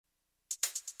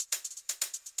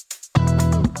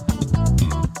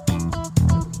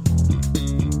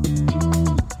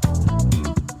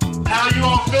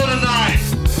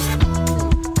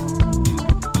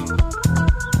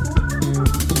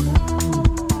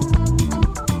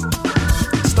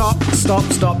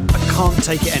Stop. I can't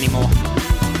take it anymore.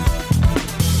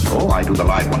 Oh, I do the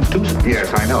live ones too.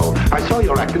 Yes, I know. I saw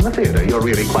your act in the theater. You're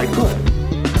really quite good.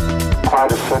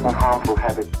 Quite a certain harmful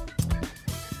habit.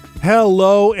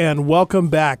 Hello and welcome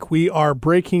back. We are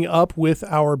breaking up with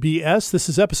our BS. This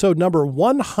is episode number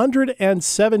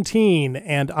 117,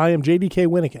 and I am JDK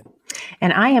Winnigan.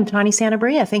 And I am Tawny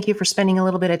Santabria. Thank you for spending a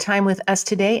little bit of time with us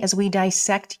today as we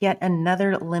dissect yet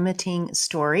another limiting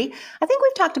story. I think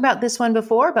we've talked about this one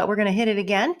before, but we're going to hit it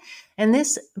again. And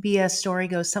this BS story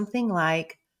goes something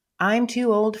like, I'm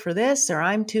too old for this, or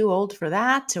I'm too old for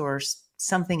that, or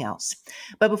something else.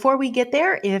 But before we get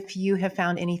there, if you have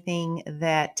found anything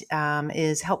that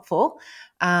is helpful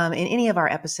in any of our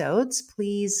episodes,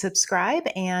 please subscribe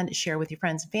and share with your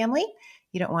friends and family.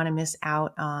 You don't want to miss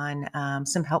out on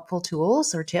some helpful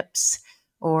tools or tips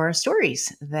or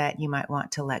stories that you might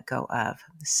want to let go of.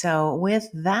 So with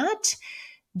that,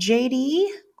 JD,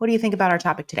 what do you think about our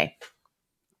topic today?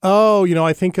 Oh,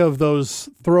 I think of those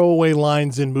throwaway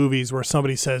lines in movies where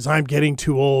somebody says, I'm getting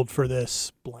too old for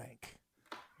this blank,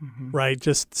 right?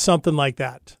 Just something like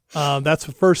that. That's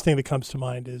the first thing that comes to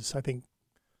mind is, I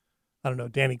don't know,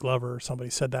 Danny Glover or somebody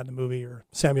said that in the movie, or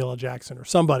Samuel L. Jackson or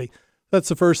somebody. That's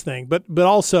the first thing. But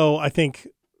also, I think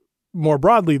more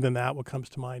broadly than that, what comes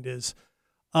to mind is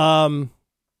that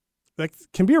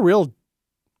can be a real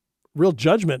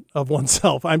judgment of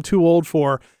oneself. I'm too old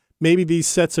for maybe these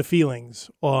sets of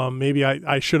feelings. Maybe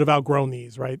I should have outgrown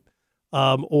these, right?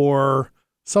 Or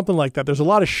something like that. There's a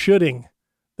lot of shoulding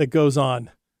that goes on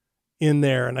in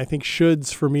there. And I think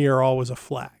shoulds for me are always a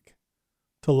flag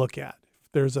to look at.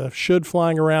 If there's a should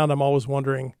flying around, I'm always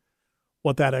wondering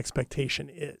what that expectation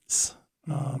is.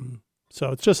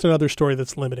 So it's just another story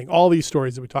that's limiting. All these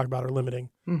stories that we talk about are limiting.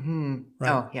 Right?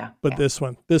 Oh, yeah. But this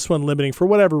one limiting for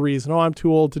whatever reason. Oh, I'm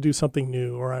too old to do something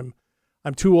new, or I'm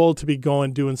too old to be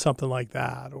doing something like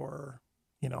that, or,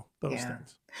 those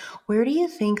things. Where do you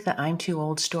think the I'm too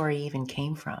old story even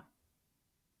came from?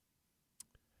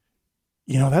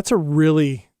 That's a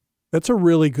really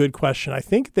good question. I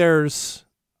think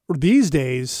these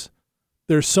days,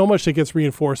 there's so much that gets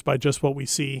reinforced by just what we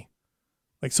see,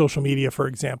 like social media, for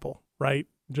example, right?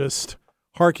 Just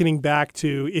hearkening back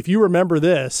to, if you remember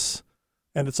this,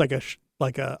 and it's like a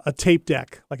tape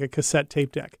deck, like a cassette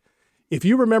tape deck. If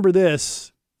you remember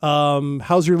this,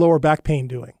 how's your lower back pain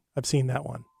doing? I've seen that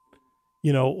one,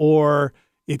 or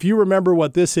if you remember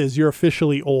what this is, you're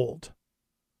officially old,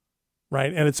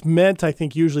 right? And it's meant, I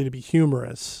think, usually to be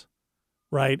humorous,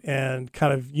 right? And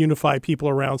kind of unify people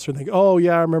around, so they think, oh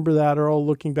yeah, I remember that, or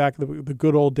looking back at the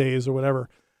good old days or whatever.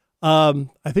 I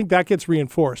think that gets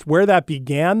reinforced. Where that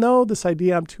began, though, this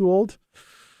idea I'm too old,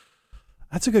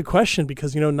 that's a good question,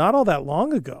 because, not all that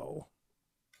long ago,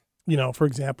 for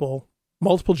example,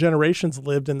 multiple generations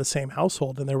lived in the same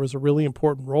household, and there was a really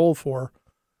important role for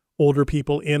older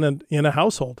people in a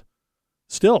household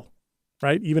still,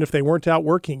 right? Even if they weren't out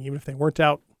working, even if they weren't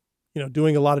out,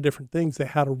 doing a lot of different things, they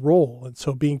had a role. And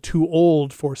so being too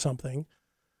old for something,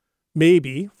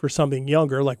 maybe for something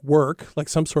younger, like work, like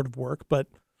some sort of work, but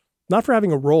not for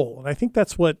having a role. And I think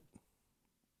there's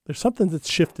something that's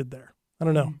shifted there. I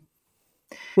don't know.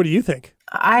 What do you think?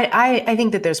 I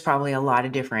think that there's probably a lot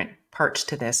of different parts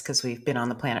to this because we've been on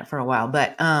the planet for a while.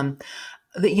 But,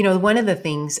 one of the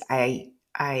things I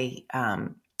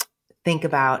think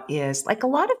about is, like, a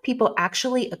lot of people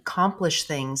actually accomplish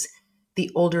things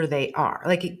the older they are.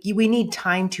 Like, we need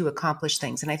time to accomplish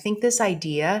things. And I think this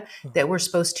idea that we're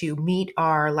supposed to meet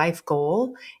our life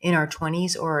goal in our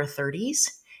 20s or our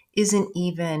 30s isn't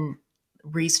even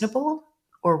reasonable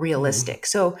or realistic.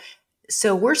 So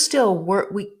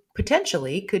we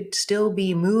potentially could still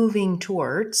be moving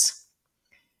towards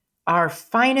our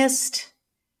finest,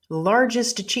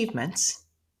 largest achievements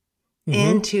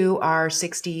into our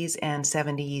 60s and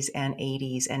 70s and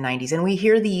 80s and 90s. And we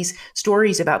hear these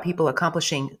stories about people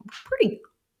accomplishing pretty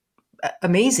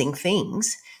amazing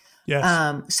things.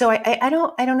 Yes. So I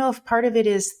don't know if part of it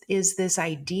is this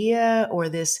idea or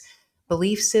this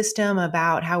belief system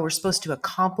about how we're supposed to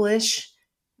accomplish,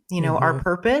 our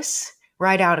purpose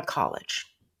right out of college.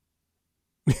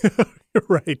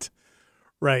 Right.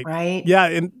 Yeah.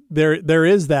 And there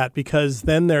is that, because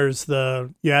then there's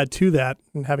you add to that,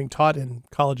 and having taught in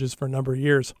colleges for a number of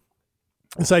years,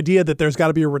 this idea that there's got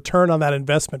to be a return on that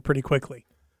investment pretty quickly,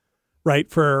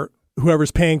 right? For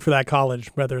whoever's paying for that college,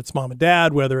 whether it's mom and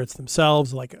dad, whether it's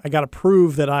themselves, like, I got to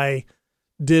prove that I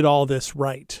did all this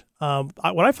right.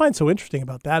 What I find so interesting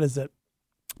about that is that,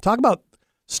 talk about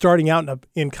starting out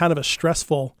in kind of a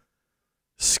stressful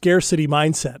scarcity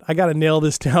mindset. I got to nail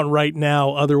this down right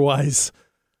now. Otherwise,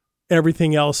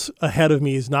 everything else ahead of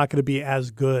me is not going to be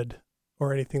as good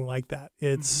or anything like that.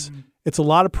 It's a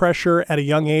lot of pressure at a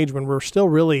young age when we're still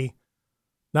really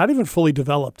not even fully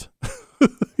developed,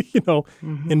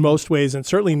 in most ways, and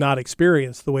certainly not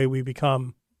experienced the way we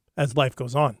become as life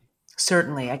goes on.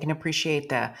 Certainly, I can appreciate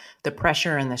the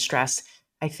pressure and the stress.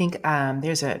 I think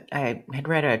I had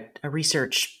read a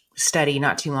research study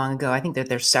not too long ago. I think that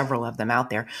there's several of them out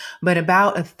there, but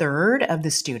about a third of the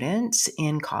students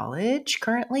in college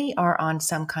currently are on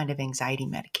some kind of anxiety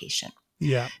medication.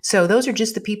 Yeah. So those are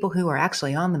just the people who are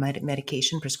actually on the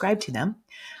medication prescribed to them,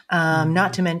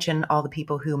 not to mention all the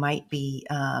people who might be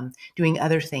doing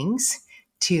other things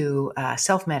to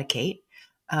self-medicate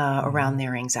around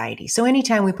their anxiety. So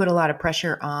anytime we put a lot of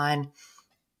pressure on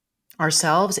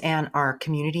ourselves and our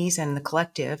communities and the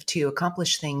collective to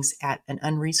accomplish things at an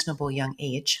unreasonable young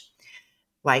age,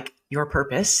 like your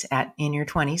purpose in your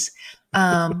 20s,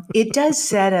 it does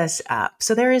set us up.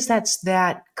 So there is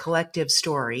that collective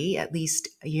story, at least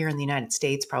here in the United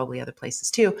States, probably other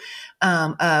places too,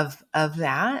 of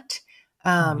that.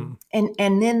 And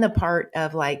then the part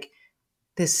of like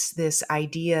this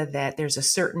idea that there's a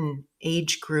certain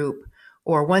age group,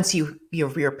 or once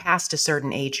you're past a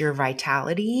certain age, your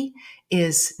vitality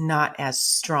is not as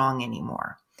strong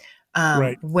anymore.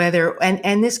 Right.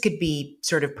 And this could be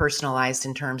sort of personalized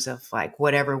in terms of like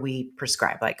whatever we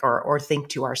prescribe, like, or think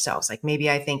to ourselves, like maybe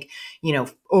I think,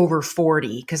 over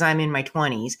 40, cause I'm in my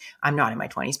 20s, I'm not in my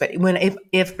 20s, but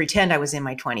if pretend I was in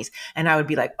my 20s and I would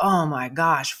be like, oh my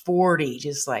gosh, 40,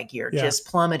 just like you're just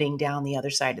plummeting down the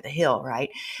other side of the hill. Right.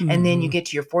 And then you get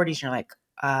to your 40s and you're like,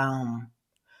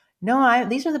 no,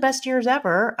 these are the best years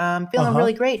ever. I'm feeling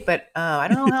really great, but I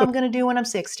don't know how I'm going to do when I'm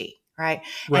 60. Right.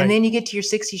 And then you get to your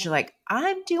 60s, you're like,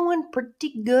 I'm doing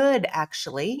pretty good,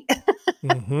 actually.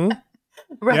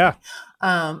 Right.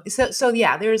 Yeah. So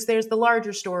yeah, there's the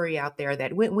larger story out there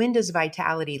that when does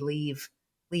vitality leave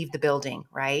the building?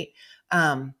 Right.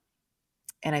 And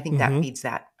I think that feeds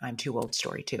that I'm too old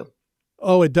story too.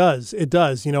 Oh, it does. It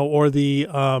does. Or the,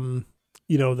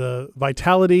 the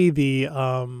vitality, the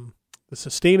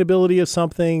sustainability of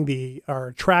something, our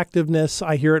attractiveness.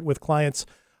 I hear it with clients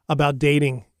about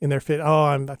dating in their fit. Oh,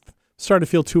 I'm starting to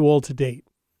feel too old to date.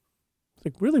 It's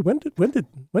like, really, when did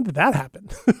that happen?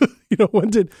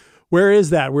 Where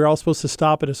is that? We're all supposed to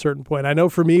stop at a certain point. I know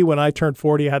for me, when I turned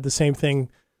 40, I had the same thing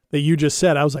that you just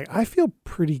said. I was like, I feel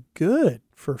pretty good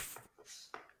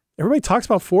everybody talks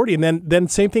about 40. And then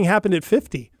same thing happened at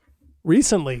 50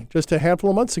 recently, just a handful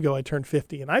of months ago, I turned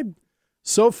 50 and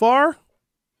so far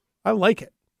I like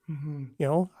it.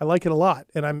 I like it a lot,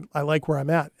 and I like where I'm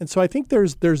at. And so I think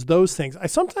there's those things. I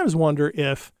sometimes wonder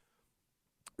if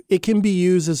it can be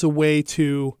used as a way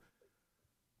to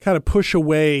kind of push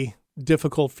away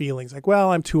difficult feelings. Like,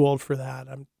 well, I'm too old for that.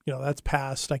 That's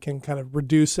past. I can kind of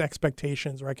reduce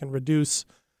expectations, or I can reduce,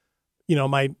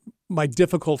 my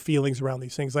difficult feelings around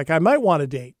these things. Like, I might want to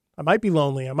date. I might be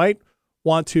lonely. I might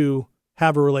want to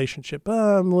have a relationship. But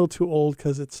I'm a little too old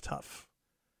because it's tough.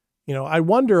 I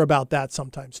wonder about that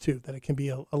sometimes too, that it can be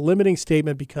a limiting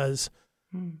statement because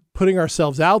putting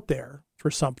ourselves out there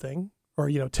for something, or,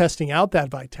 testing out that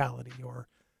vitality, or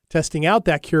testing out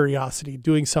that curiosity,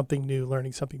 doing something new,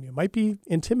 learning something new might be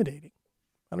intimidating.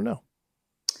 I don't know.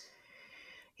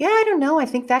 Yeah, I don't know. I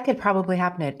think that could probably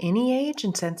happen at any age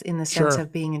in the sense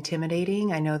of being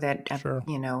intimidating. I know that, I've,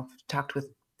 talked with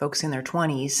folks in their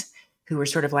 20s who were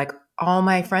sort of like, all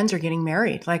my friends are getting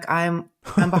married. Like I'm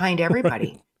behind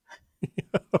everybody.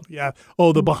 Yeah.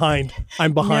 Oh,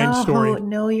 I'm behind story.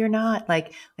 No, you're not.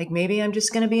 Like maybe I'm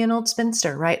just going to be an old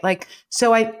spinster, right? Like,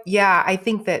 so I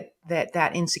think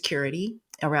that insecurity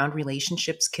around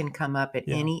relationships can come up at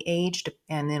any age,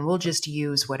 and then we'll just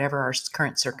use whatever our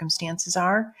current circumstances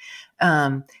are.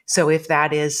 So if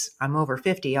that is, I'm over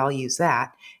 50, I'll use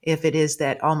that. If it is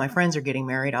that all my friends are getting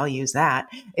married, I'll use that.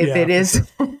 If it is,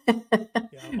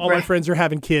 all my friends are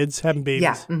having kids, having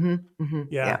babies.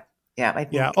 Yeah. Yeah. I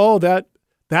think. Oh,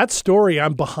 that story,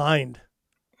 I'm behind.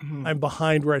 I'm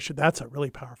behind where I should. That's a really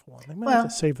powerful one. I might have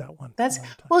to save that one.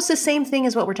 It's the same thing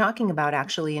as what we're talking about,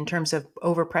 actually, in terms of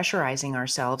over pressurizing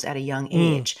ourselves at a young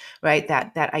age, right?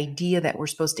 That idea that we're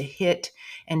supposed to hit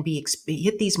and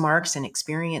hit these marks and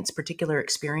experience particular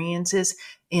experiences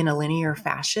in a linear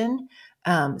fashion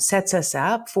sets us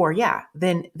up for,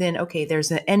 then okay,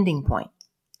 there's an ending point.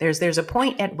 There's a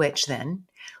point at which then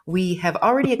we have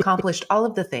already accomplished all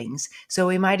of the things, so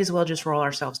we might as well just roll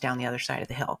ourselves down the other side of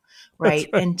the hill, right?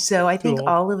 And so I think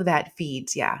all of that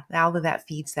feeds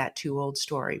that too old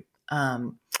story.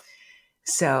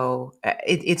 So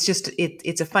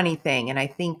it's a funny thing, and I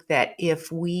think that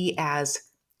if we, as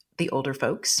the older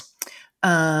folks,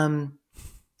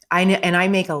 I know, and I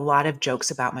make a lot of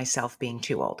jokes about myself being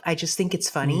too old. I just think it's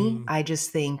funny. Mm. I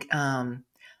just think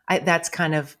that's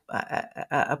kind of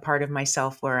a part of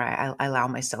myself where I allow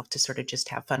myself to sort of just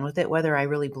have fun with it. Whether I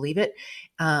really believe it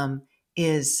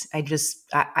is,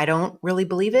 I don't really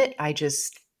believe it. I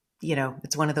just,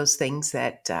 it's one of those things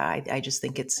that I just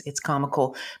think it's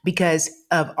comical because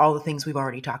of all the things we've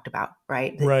already talked about,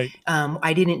 right? Right.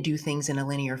 I didn't do things in a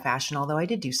linear fashion, although I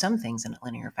did do some things in a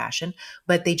linear fashion,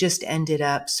 but they just ended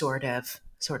up sort of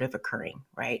occurring,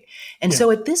 right? And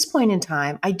so at this point in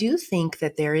time, I do think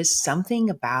that there is something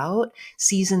about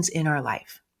seasons in our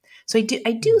life. So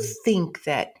I do think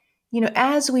that,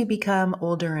 as we become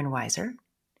older and wiser,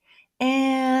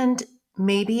 and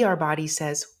maybe our body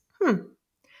says,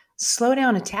 slow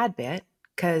down a tad bit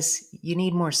because you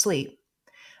need more sleep.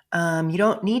 You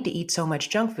don't need to eat so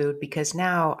much junk food because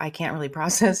now I can't really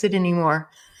process it anymore.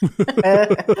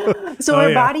 So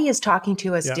our body is talking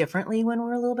to us differently when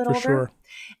we're a little bit older. Sure.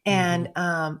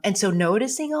 And so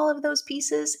noticing all of those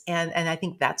pieces, and I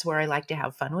think that's where I like to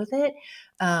have fun with it.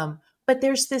 But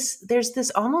there's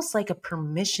this almost like a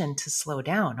permission to slow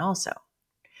down also.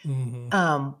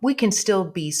 We can still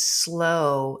be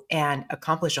slow and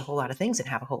accomplish a whole lot of things and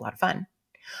have a whole lot of fun,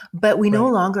 but we no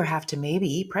longer have to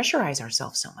maybe pressurize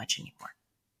ourselves so much anymore.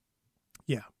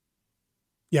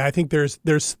 Yeah, I think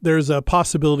there's a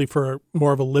possibility for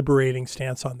more of a liberating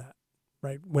stance on that,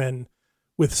 right?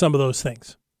 With some of those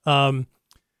things.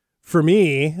 For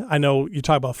me, I know you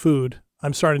talk about food.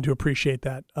 I'm starting to appreciate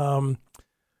that.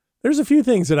 There's a few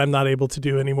things that I'm not able to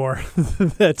do anymore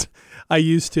that I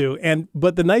used to.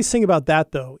 But the nice thing about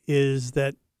that, though, is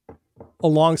that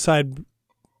alongside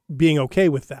being okay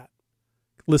with that,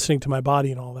 listening to my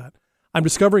body and all that, I'm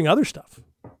discovering other stuff,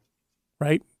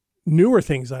 right? Newer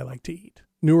things I like to eat,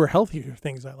 newer, healthier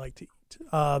things I like to eat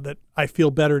that I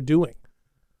feel better doing.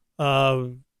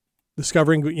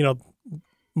 Discovering,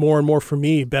 more and more for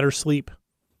me, better sleep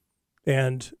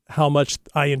and how much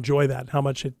I enjoy that, how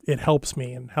much it helps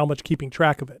me and how much keeping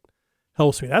track of it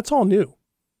helps me. That's all new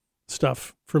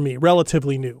stuff for me,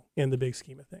 relatively new in the big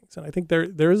scheme of things. And I think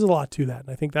there is a lot to that. And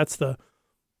I think that's the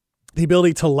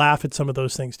ability to laugh at some of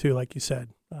those things too, like you said.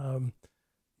 I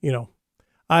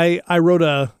wrote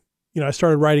I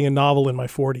started writing a novel in my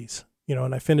 40s,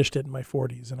 and I finished it in my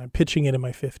 40s and I'm pitching it in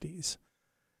my 50s.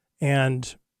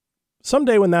 And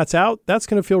someday when that's out, that's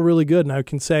going to feel really good. And I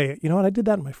can say, you know what, I did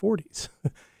that in my 40s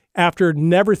after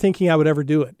never thinking I would ever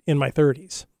do it in my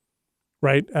 30s,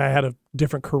 right? I had a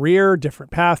different career,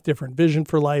 different path, different vision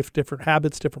for life, different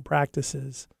habits, different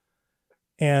practices.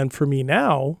 And for me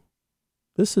now,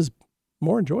 this is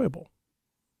more enjoyable.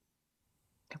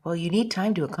 Well, you need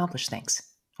time to accomplish things.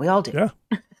 We all do.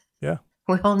 Yeah.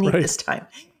 We all need this time.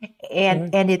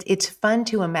 And it's fun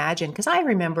to imagine, because I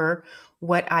remember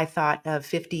what I thought of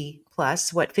 50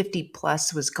 plus, what 50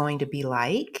 plus was going to be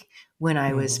like when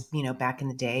I was, back in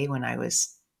the day when I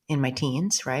was in my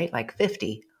teens, right? Like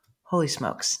 50, holy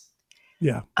smokes.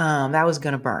 Yeah. That was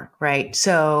going to burn, right?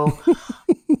 So,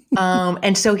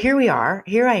 and so here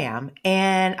I am.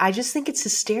 And I just think it's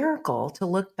hysterical to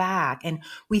look back, and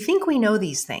we think we know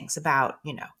these things about,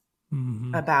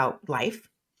 about life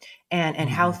and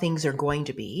how things are going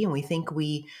to be. And we think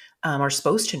we are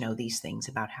supposed to know these things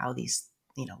about how these,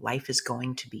 life is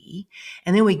going to be.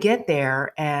 And then we get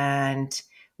there and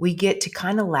we get to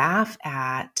kind of laugh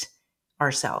at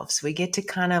ourselves. We get to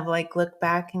kind of like look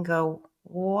back and go,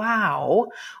 wow,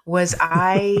 was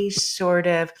I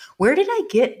where did I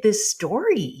get this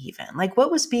story even? Like,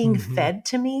 what was being fed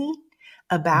to me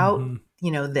about,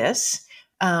 this,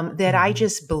 that I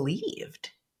just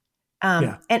believed?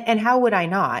 And how would I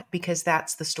not? Because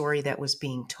that's the story that was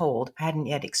being told. I hadn't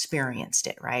yet experienced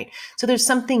it, right? So there's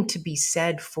something to be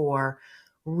said for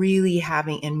really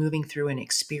having and moving through an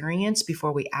experience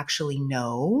before we actually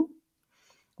know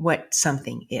what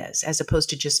something is, as opposed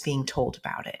to just being told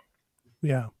about it.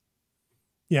 Yeah.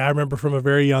 Yeah, I remember from a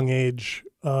very young age,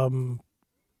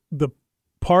 the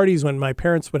parties when my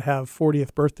parents would have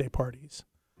 40th birthday parties.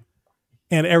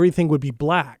 And everything would be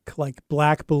black, like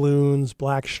black balloons,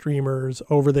 black streamers,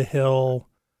 over the hill,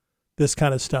 this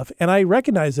kind of stuff. And I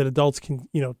recognize that adults can,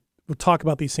 talk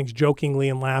about these things jokingly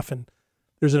and laugh. And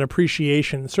there's an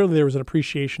appreciation. Certainly there was an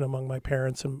appreciation among my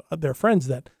parents and their friends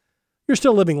that you're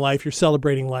still living life, you're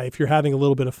celebrating life, you're having a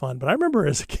little bit of fun. But I remember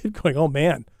as a kid going, oh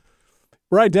man,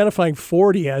 we're identifying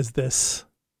 40 as this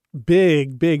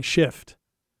big, big shift.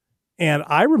 And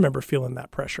I remember feeling that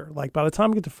pressure. Like by the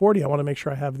time I get to 40, I want to make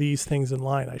sure I have these things in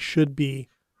line. I should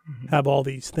have all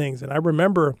these things. And I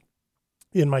remember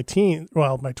in my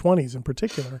 20s in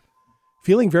particular,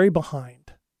 feeling very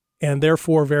behind and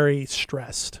therefore very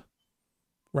stressed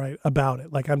right, about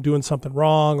it. Like I'm doing something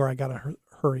wrong, or I got to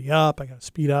hurry up, I got to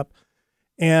speed up.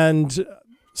 And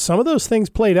some of those things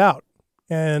played out,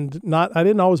 and I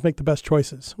didn't always make the best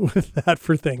choices with that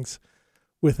for things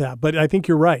with that. But I think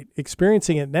you're right.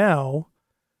 Experiencing it now,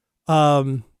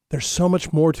 there's so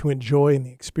much more to enjoy in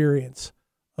the experience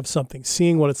of something,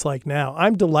 seeing what it's like now.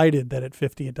 I'm delighted that at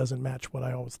 50, it doesn't match what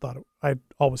I always thought I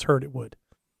always heard it would.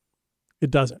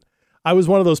 It doesn't. I was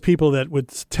one of those people that would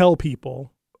tell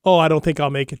people, oh, I don't think I'll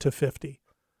make it to 50.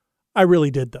 I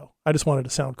really did, though. I just wanted to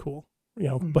sound cool,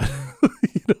 but,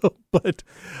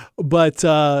 but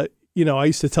I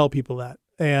used to tell people that.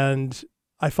 And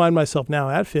I find myself now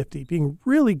at 50 being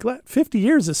really glad. 50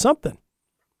 years is something.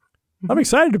 I'm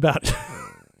excited about it.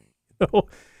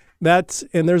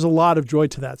 And there's a lot of joy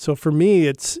to that. So for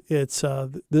me, this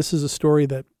is a story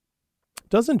that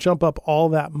doesn't jump up all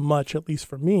that much, at least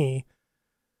for me,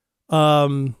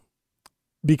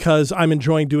 because I'm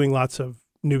enjoying doing lots of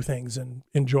new things and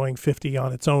enjoying 50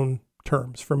 on its own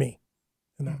terms for me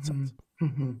in that sense.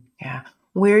 Mm-hmm. Yeah.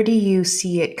 Where do you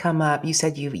see it come up? You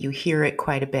said you hear it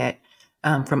quite a bit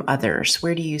from others.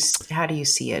 How do you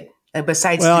see it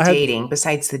besides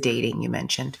the dating you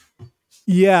mentioned?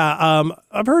 Yeah.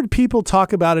 I've heard people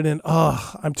talk about it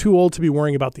I'm too old to be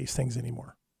worrying about these things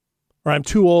anymore, or I'm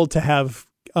too old to have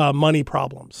money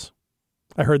problems.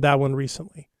 I heard that one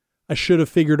recently. I should have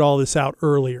figured all this out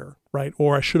earlier, right?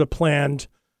 Or I should have planned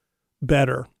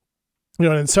better. And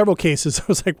in several cases, I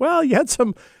was like, well, you had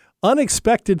some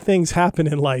unexpected things happen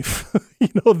in life,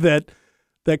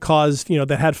 that caused,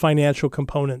 that had financial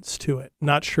components to it.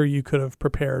 Not sure you could have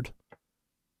prepared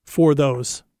for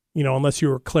those, unless you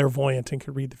were clairvoyant and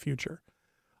could read the future.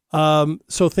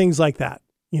 So things like that,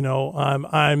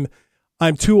 I'm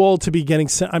too old to be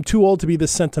I'm too old to be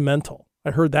this sentimental.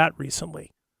 I heard that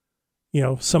recently.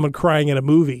 Someone crying at a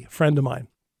movie, a friend of mine,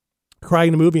 crying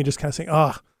in a movie and just kind of saying,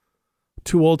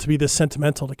 too old to be this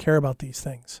sentimental to care about these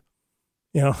things.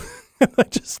 I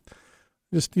just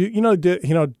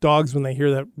dogs, when they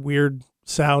hear that weird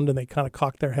sound and they kind of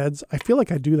cock their heads. I feel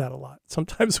like I do that a lot.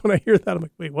 Sometimes when I hear that, I'm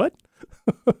like, wait, what?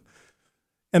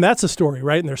 And that's a story,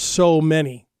 right? And there's so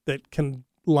many that can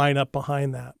line up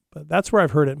behind that. But that's where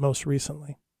I've heard it most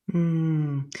recently.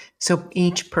 So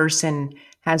each person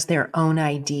has their own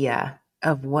idea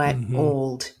of what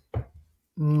old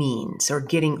means, or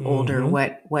getting older,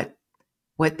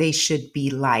 what they should be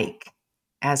like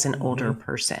as an older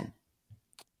person.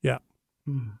 Yeah.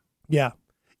 Yeah.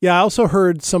 Yeah. I also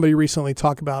heard somebody recently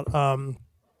talk about, I'm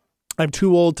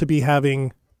too old to be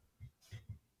having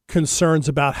concerns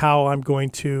about how I'm going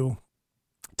to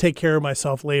take care of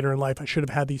myself later in life. I should have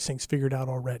had these things figured out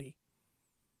already.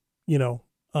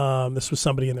 This was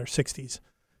somebody in their 60s,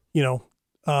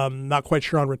 not quite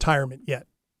sure on retirement yet,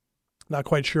 not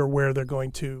quite sure where they're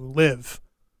going to live,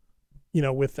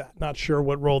 with that, not sure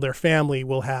what role their family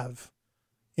will have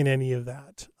in any of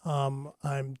that.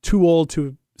 I'm too old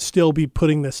to still be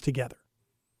putting this together.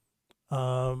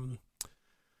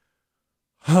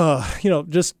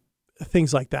 Just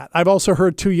things like that. I've also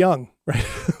heard too young, right?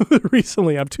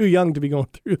 Recently, I'm too young to be going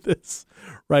through this,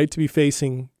 right? To be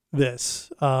facing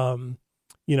this. I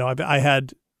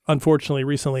had, unfortunately,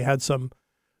 recently had some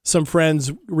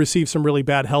friends receive some really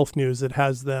bad health news that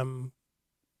has them,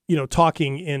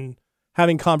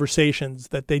 having conversations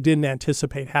that they didn't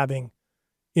anticipate having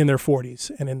in their 40s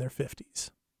and in their 50s.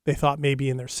 They thought maybe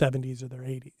in their 70s or their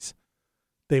 80s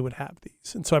they would have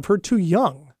these. And so I've heard too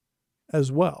young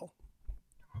as well.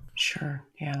 Sure.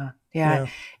 Yeah.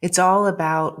 It's all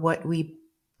about what we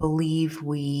believe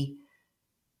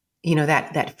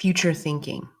that future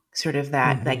thinking, sort of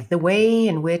that, like the way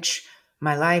in which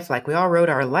my life, like we all wrote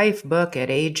our life book at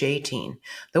age 18,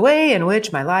 the way in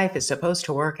which my life is supposed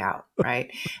to work out,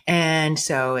 right? And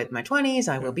so in my 20s,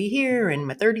 I will be here. In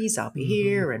my 30s, I'll be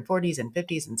here. In 40s and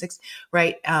 50s and 60s,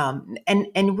 right?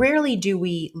 And rarely do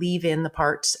we leave in the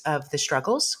parts of the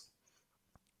struggles.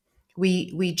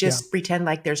 We just pretend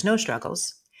like there's no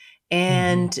struggles.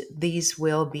 And these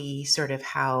will be sort of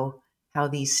how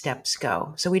these steps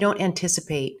go. So we don't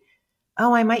anticipate,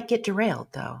 I might get derailed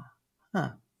though.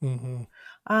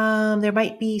 There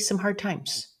might be some hard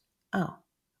times. Oh,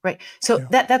 right. So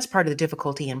that's part of the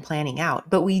difficulty in planning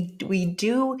out. But we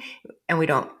do, and we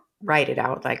don't write it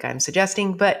out like I'm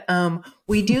suggesting, but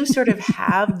we do sort of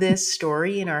have this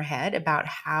story in our head about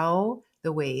how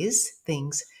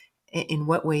in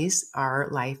what ways our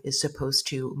life is supposed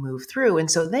to move through. And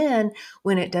so then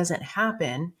when it doesn't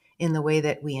happen in the way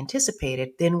that we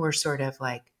anticipated, then we're sort of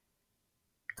like,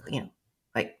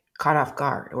 like caught off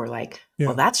guard, or like,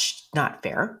 well, that's not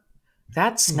fair.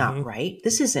 That's not right.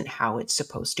 This isn't how it's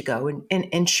supposed to go.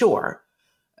 And sure,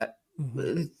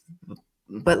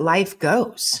 life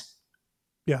goes.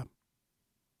 Yeah.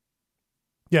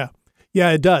 Yeah.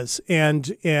 Yeah, it does. And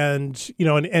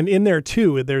in there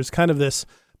too, there's kind of this,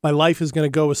 my life is going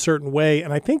to go a certain way.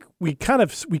 And I think we kind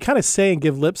of say and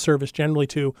give lip service generally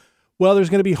to, well, there's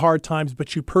going to be hard times,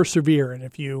 but you persevere. And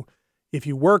if you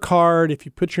work hard, if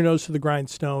you put your nose to the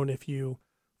grindstone, if you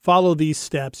follow these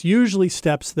steps, usually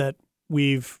steps that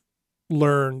we've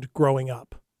learned growing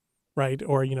up, right?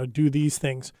 Or, do these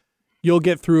things, you'll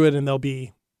get through it and they'll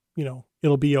be,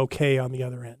 it'll be okay on the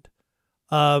other end.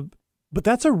 But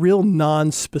that's a real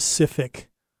non-specific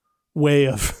way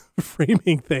of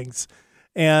framing things.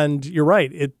 And you're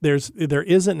right. There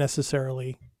isn't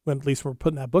necessarily, when at least we're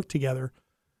putting that book together,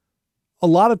 a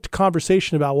lot of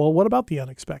conversation about, well, what about the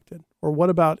unexpected? Or what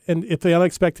about, and if the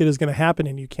unexpected is going to happen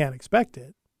and you can't expect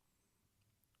it,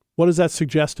 what does that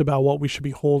suggest about what we should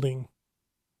be holding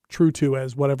true to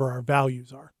as whatever our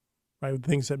values are, right? The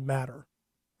things that matter.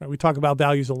 Right? We talk about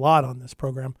values a lot on this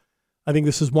program. I think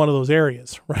this is one of those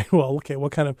areas, right? Well, okay,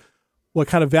 what kind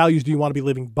of values do you want to be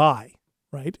living by,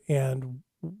 right? And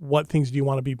what things do you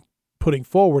want to be putting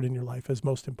forward in your life as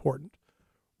most important,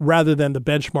 rather than the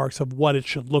benchmarks of what it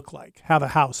should look like? Have a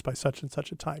house by such and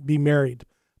such a time, be married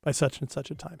by such and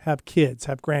such a time, have kids,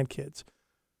 have grandkids,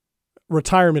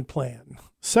 retirement plan,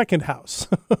 second house,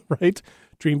 right?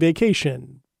 Dream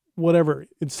vacation, whatever.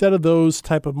 Instead of those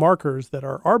type of markers that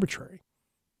are arbitrary,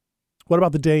 what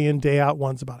about the day in, day out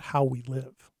ones about how we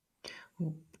live?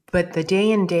 But the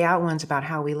day in, day out ones about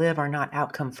how we live are not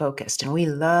outcome focused. And we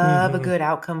love a good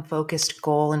outcome focused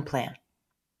goal and plan.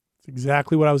 That's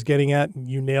exactly what I was getting at. And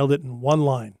you nailed it in one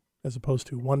line as opposed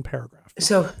to one paragraph.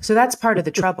 So that's part of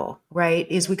the trouble, right?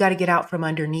 Is we got to get out from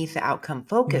underneath the outcome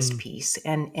focused piece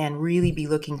and really be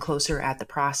looking closer at the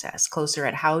process, closer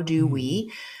at how do we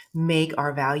make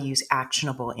our values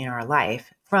actionable in our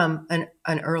life from an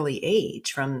early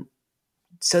age,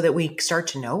 so that we start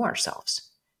to know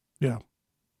ourselves. Yeah.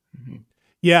 Mm-hmm.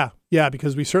 Yeah.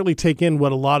 Because we certainly take in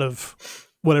what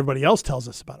everybody else tells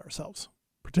us about ourselves,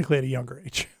 particularly at a younger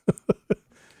age,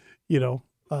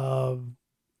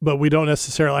 but we don't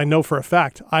necessarily, I know for a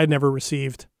fact, I never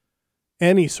received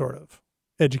any sort of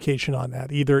education on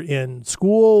that, either in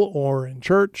school or in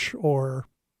church or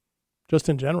just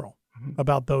in general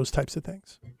about those types of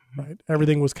things, right?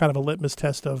 Everything was kind of a litmus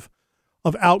test of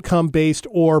outcome-based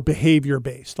or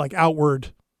behavior-based, like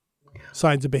outward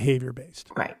signs of behavior-based.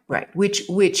 Right. Which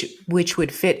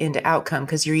would fit into outcome,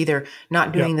 because you're either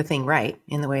not doing the thing right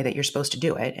in the way that you're supposed to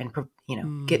do it and,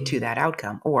 get to that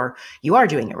outcome, or you are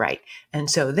doing it right. And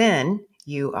so then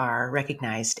you are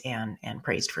recognized and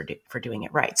praised for doing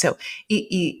it right. So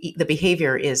the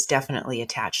behavior is definitely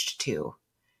attached to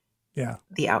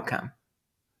the outcome.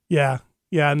 Yeah.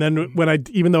 Yeah. And then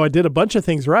even though I did a bunch of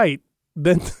things right,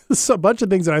 then a bunch of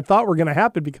things that I thought were going to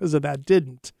happen because of that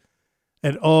didn't.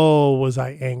 And was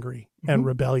I angry and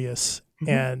rebellious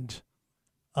and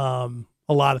a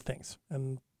lot of things.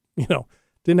 And,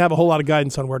 didn't have a whole lot of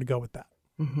guidance on where to go with that.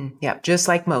 Mm-hmm. Yeah, just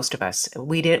like most of us.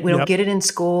 We don't get it in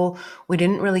school. We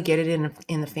didn't really get it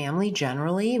in the family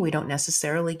generally. We don't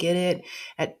necessarily get it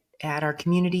at our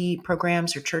community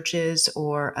programs or churches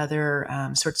or other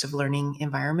sorts of learning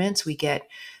environments. We get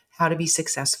how to be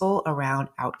successful around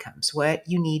outcomes, what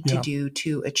you need to do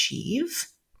to achieve.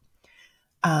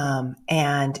 And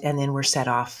then we're set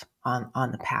off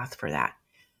on the path for that.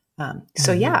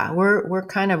 We're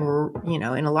kind of,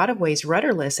 in a lot of ways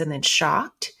rudderless and then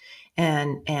shocked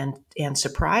and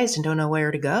surprised and don't know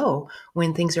where to go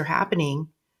when things are happening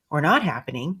or not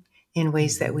happening in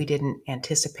ways that we didn't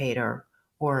anticipate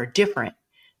or different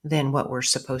than what we're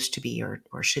supposed to be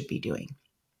or should be doing.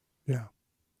 Yeah.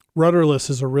 Rudderless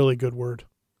is a really good word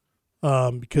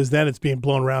because then it's being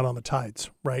blown around on the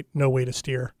tides, right? No way to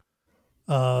steer.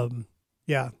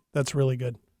 That's really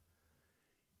good.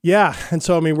 Yeah. And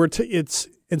so,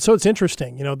 it's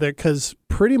interesting, because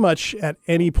pretty much at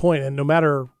any point, and no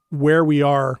matter where we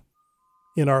are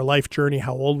in our life journey,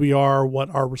 how old we are, what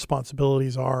our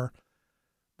responsibilities are,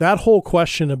 that whole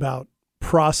question about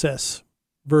process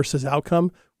versus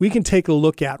outcome, we can take a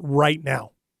look at right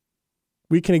now.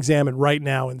 We can examine right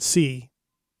now and see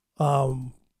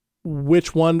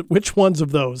which ones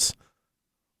of those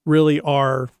really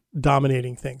are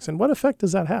dominating things and what effect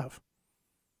does that have?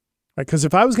 Right? Because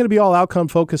if I was going to be all outcome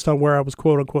focused on where I was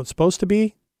quote unquote supposed to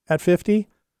be at 50,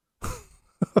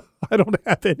 I don't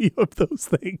have any of those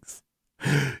things.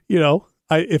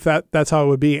 If that's how it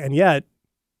would be, and yet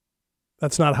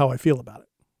that's not how I feel about it.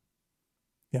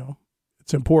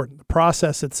 It's important. The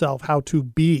process itself, how to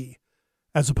be,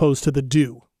 as opposed to the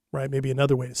do. Right? Maybe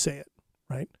another way to say it.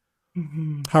 Right?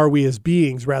 Mm-hmm. How are we as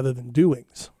beings rather than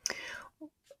doings?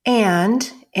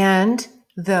 And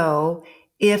though,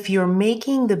 if you're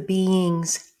making the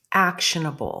beings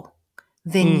actionable,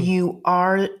 then you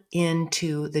are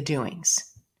into the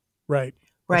doings. Right.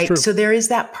 Right. So there is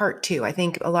that part too. I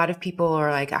think a lot of people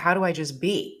are like, how do I just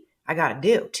be? I got to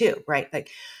do too. Right. Like,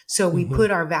 so we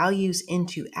put our values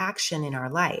into action in our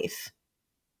life.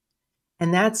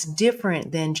 And that's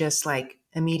different than just like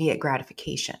immediate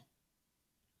gratification.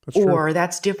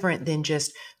 That's different than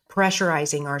just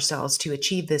pressurizing ourselves to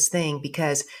achieve this thing,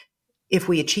 because if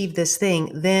we achieve this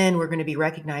thing, then we're going to be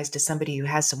recognized as somebody who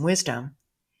has some wisdom,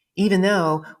 even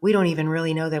though we don't even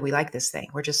really know that we like this thing.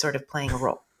 We're just sort of playing a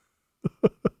role.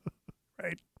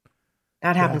 Right.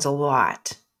 That happens a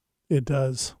lot. It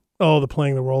does. Oh, the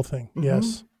playing the role thing.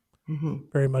 Yes.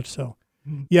 Very much so.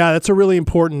 Yeah, that's a really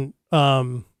important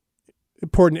element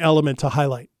to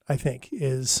highlight, I think,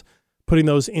 is putting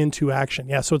those into action.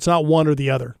 Yeah, so it's not one or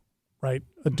the other, right?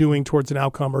 A doing towards an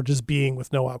outcome or just being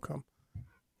with no outcome.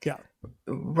 Yeah.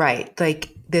 Right.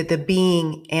 Like the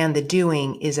being and the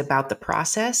doing is about the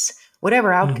process.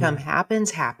 Whatever outcome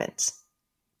happens.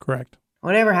 Correct.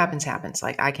 Whatever happens.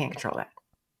 Like, I can't control that.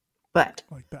 But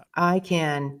like that. I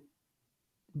can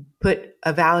put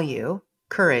a value,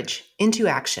 courage, into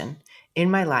action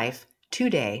in my life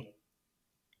today.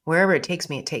 Wherever it takes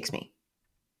me, it takes me.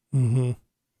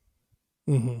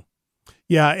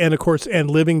 Yeah, and of course, and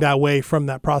living that way from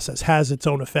that process has its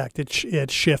own effect.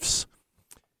 It shifts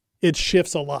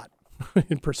a lot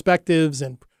in perspectives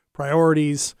and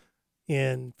priorities,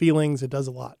 in feelings. It does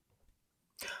a lot.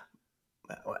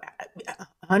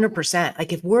 100%.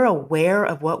 Like, if we're aware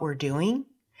of what we're doing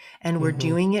and we're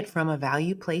doing it from a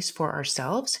value place for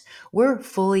ourselves, we're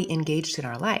fully engaged in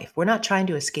our life. We're not trying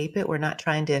to escape it. We're not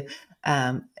trying to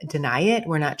deny it.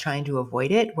 We're not trying to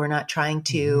avoid it. We're not trying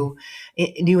to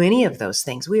do any of those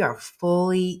things. We are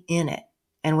fully in it,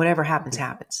 and whatever happens,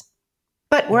 happens.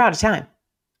 But we're out of time.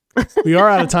 We are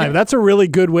out of time. That's a really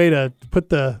good way to put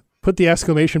the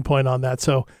exclamation point on that.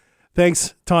 So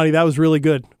thanks, Tawny. That was really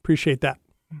good. Appreciate that.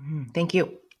 Thank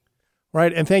you.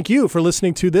 Right. And thank you for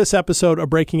listening to this episode of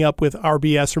Breaking Up with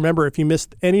RBS. Remember, if you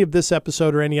missed any of this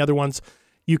episode or any other ones,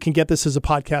 you can get this as a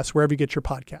podcast wherever you get your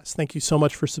podcasts. Thank you so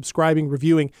much for subscribing,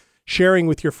 reviewing, sharing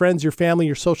with your friends, your family,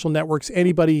 your social networks,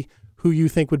 anybody who you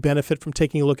think would benefit from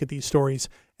taking a look at these stories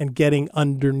and getting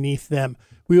underneath them.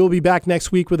 We will be back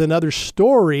next week with another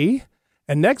story.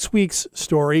 And next week's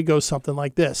story goes something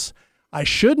like this. I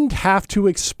shouldn't have to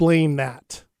explain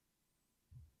that.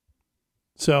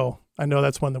 So I know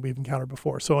that's one that we've encountered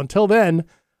before. So until then,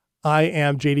 I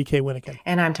am JDK Winnikin.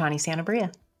 And I'm Tawny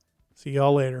Santabria. See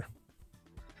y'all later.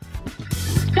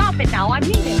 Stop it now, I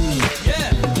mean it.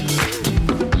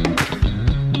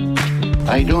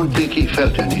 I don't think he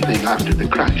felt anything after the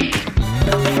crash.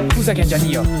 Scusa che è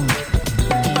Gianio.